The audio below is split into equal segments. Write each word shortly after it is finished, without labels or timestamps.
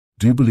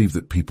Do you believe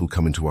that people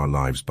come into our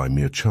lives by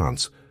mere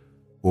chance,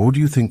 or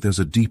do you think there's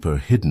a deeper,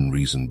 hidden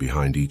reason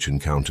behind each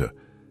encounter?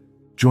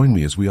 Join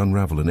me as we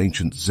unravel an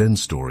ancient Zen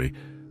story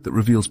that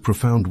reveals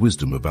profound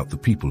wisdom about the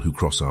people who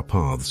cross our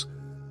paths.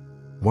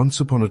 Once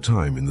upon a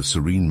time in the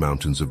serene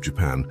mountains of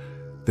Japan,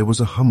 there was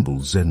a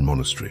humble Zen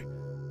monastery.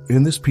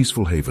 In this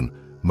peaceful haven,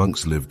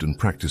 monks lived and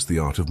practiced the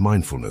art of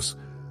mindfulness,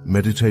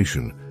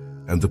 meditation,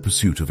 and the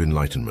pursuit of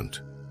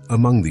enlightenment.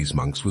 Among these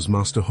monks was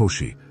Master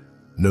Hoshi,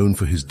 known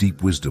for his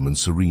deep wisdom and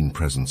serene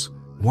presence.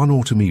 One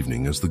autumn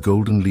evening, as the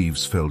golden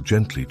leaves fell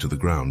gently to the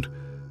ground,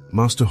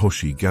 Master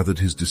Hoshi gathered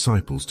his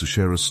disciples to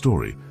share a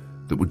story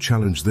that would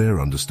challenge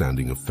their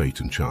understanding of fate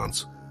and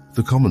chance.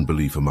 The common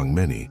belief among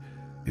many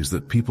is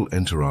that people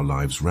enter our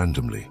lives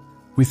randomly.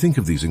 We think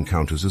of these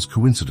encounters as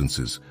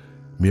coincidences,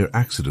 mere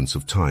accidents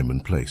of time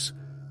and place.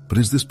 But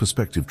is this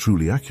perspective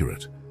truly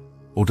accurate?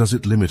 Or does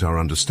it limit our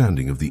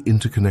understanding of the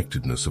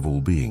interconnectedness of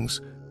all beings?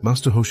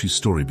 Master Hoshi's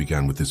story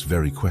began with this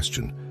very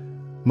question.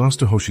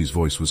 Master Hoshi's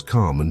voice was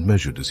calm and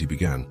measured as he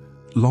began.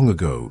 Long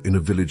ago, in a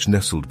village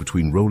nestled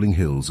between rolling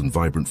hills and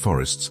vibrant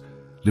forests,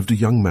 lived a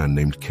young man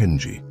named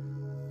Kenji.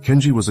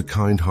 Kenji was a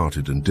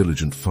kind-hearted and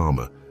diligent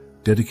farmer,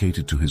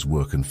 dedicated to his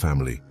work and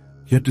family.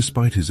 Yet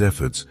despite his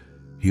efforts,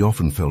 he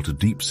often felt a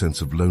deep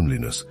sense of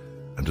loneliness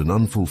and an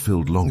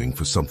unfulfilled longing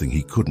for something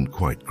he couldn't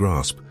quite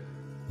grasp.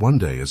 One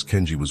day, as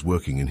Kenji was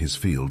working in his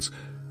fields,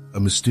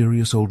 a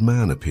mysterious old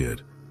man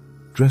appeared.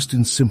 Dressed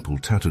in simple,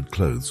 tattered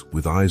clothes,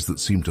 with eyes that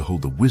seemed to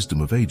hold the wisdom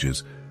of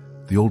ages,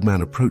 the old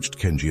man approached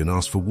Kenji and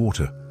asked for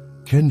water.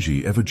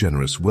 Kenji, ever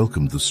generous,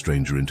 welcomed the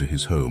stranger into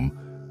his home,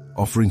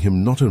 offering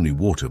him not only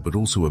water but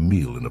also a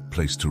meal and a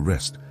place to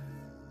rest.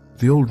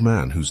 The old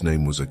man, whose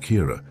name was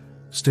Akira,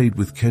 stayed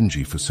with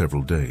Kenji for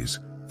several days.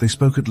 They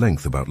spoke at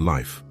length about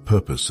life,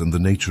 purpose, and the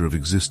nature of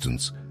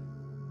existence.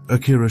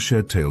 Akira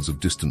shared tales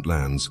of distant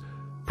lands,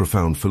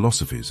 profound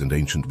philosophies, and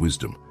ancient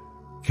wisdom.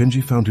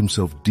 Kenji found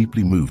himself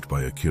deeply moved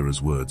by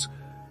Akira's words,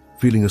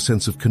 feeling a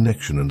sense of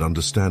connection and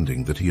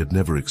understanding that he had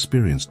never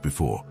experienced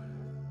before.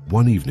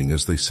 One evening,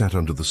 as they sat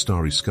under the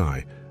starry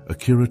sky,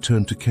 Akira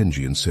turned to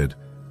Kenji and said,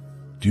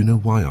 "Do you know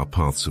why our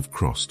paths have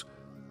crossed?"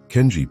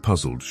 Kenji,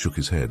 puzzled, shook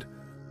his head.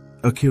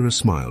 Akira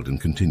smiled and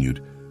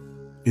continued,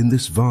 "In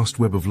this vast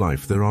web of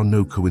life, there are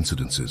no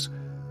coincidences.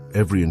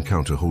 Every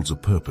encounter holds a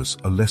purpose,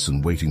 a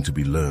lesson waiting to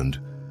be learned.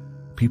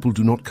 People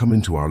do not come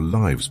into our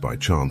lives by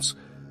chance.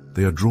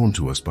 They are drawn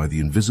to us by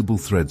the invisible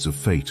threads of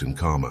fate and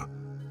karma."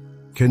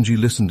 Kenji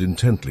listened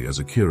intently as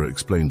Akira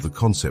explained the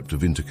concept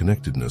of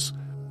interconnectedness.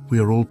 "We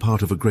are all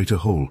part of a greater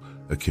whole,"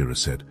 Akira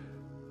said.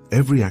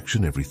 "Every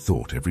action, every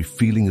thought, every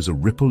feeling is a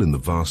ripple in the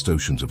vast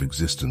oceans of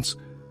existence.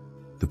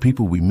 The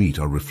people we meet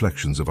are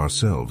reflections of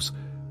ourselves,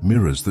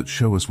 mirrors that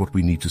show us what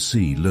we need to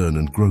see, learn,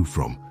 and grow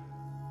from."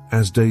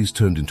 As days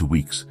turned into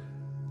weeks,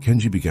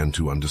 Kenji began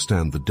to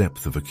understand the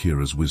depth of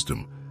Akira's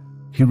wisdom.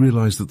 He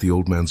realized that the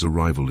old man's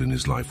arrival in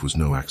his life was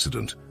no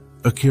accident.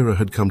 Akira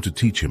had come to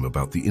teach him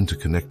about the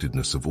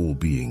interconnectedness of all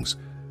beings,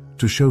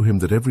 to show him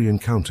that every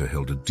encounter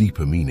held a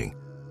deeper meaning.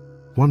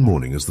 One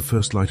morning, as the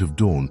first light of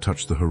dawn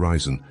touched the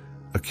horizon,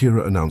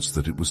 Akira announced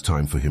that it was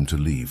time for him to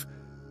leave.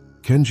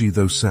 Kenji,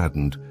 though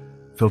saddened,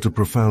 felt a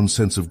profound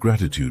sense of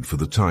gratitude for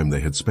the time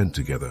they had spent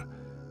together.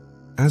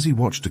 As he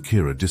watched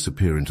Akira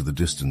disappear into the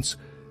distance,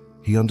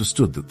 he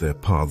understood that their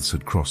paths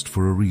had crossed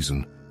for a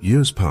reason.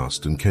 Years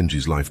passed and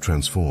Kenji's life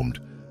transformed.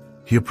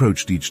 He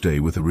approached each day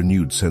with a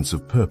renewed sense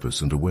of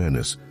purpose and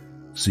awareness,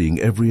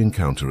 seeing every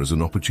encounter as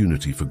an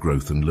opportunity for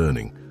growth and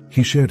learning.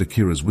 He shared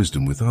Akira's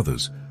wisdom with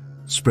others,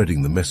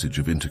 spreading the message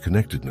of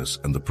interconnectedness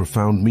and the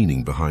profound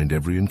meaning behind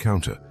every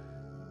encounter.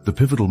 The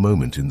pivotal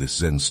moment in this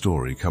Zen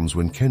story comes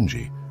when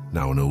Kenji,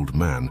 now an old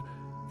man,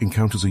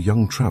 encounters a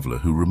young traveler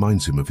who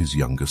reminds him of his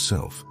younger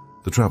self.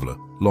 The traveler,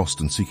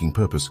 lost and seeking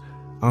purpose,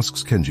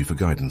 asks Kenji for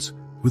guidance.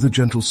 With a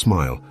gentle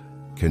smile,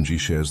 Kenji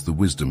shares the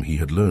wisdom he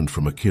had learned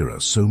from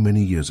Akira so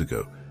many years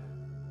ago.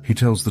 He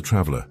tells the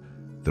traveler,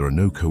 "There are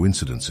no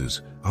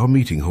coincidences. Our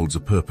meeting holds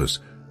a purpose,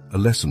 a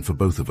lesson for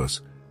both of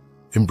us.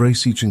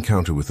 Embrace each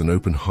encounter with an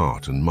open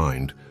heart and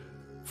mind,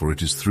 for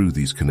it is through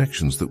these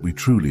connections that we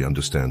truly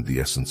understand the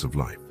essence of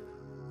life."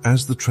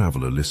 As the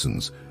traveler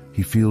listens,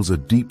 he feels a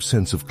deep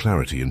sense of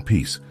clarity and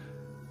peace.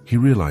 He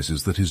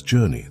realizes that his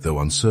journey, though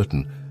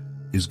uncertain,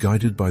 is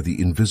guided by the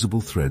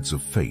invisible threads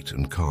of fate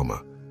and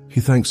karma. He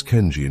thanks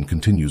Kenji and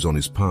continues on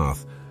his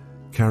path,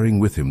 carrying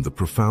with him the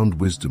profound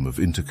wisdom of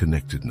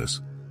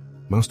interconnectedness.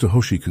 Master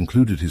Hoshi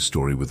concluded his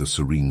story with a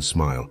serene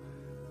smile.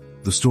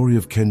 The story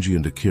of Kenji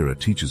and Akira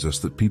teaches us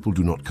that people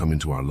do not come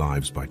into our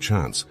lives by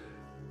chance.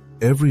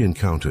 Every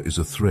encounter is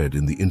a thread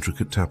in the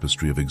intricate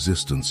tapestry of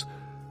existence,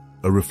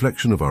 a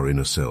reflection of our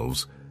inner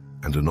selves,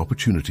 and an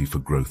opportunity for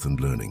growth and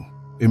learning.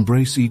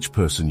 Embrace each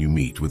person you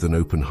meet with an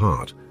open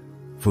heart,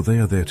 for they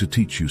are there to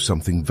teach you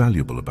something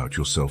valuable about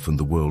yourself and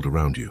the world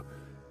around you.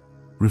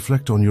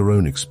 Reflect on your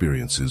own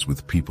experiences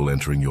with people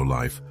entering your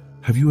life.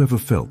 Have you ever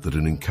felt that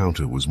an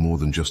encounter was more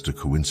than just a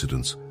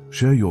coincidence?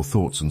 Share your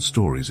thoughts and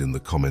stories in the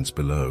comments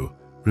below.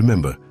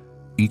 Remember,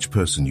 each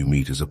person you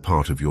meet is a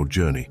part of your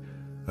journey,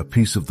 a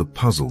piece of the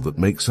puzzle that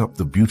makes up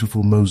the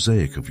beautiful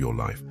mosaic of your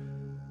life.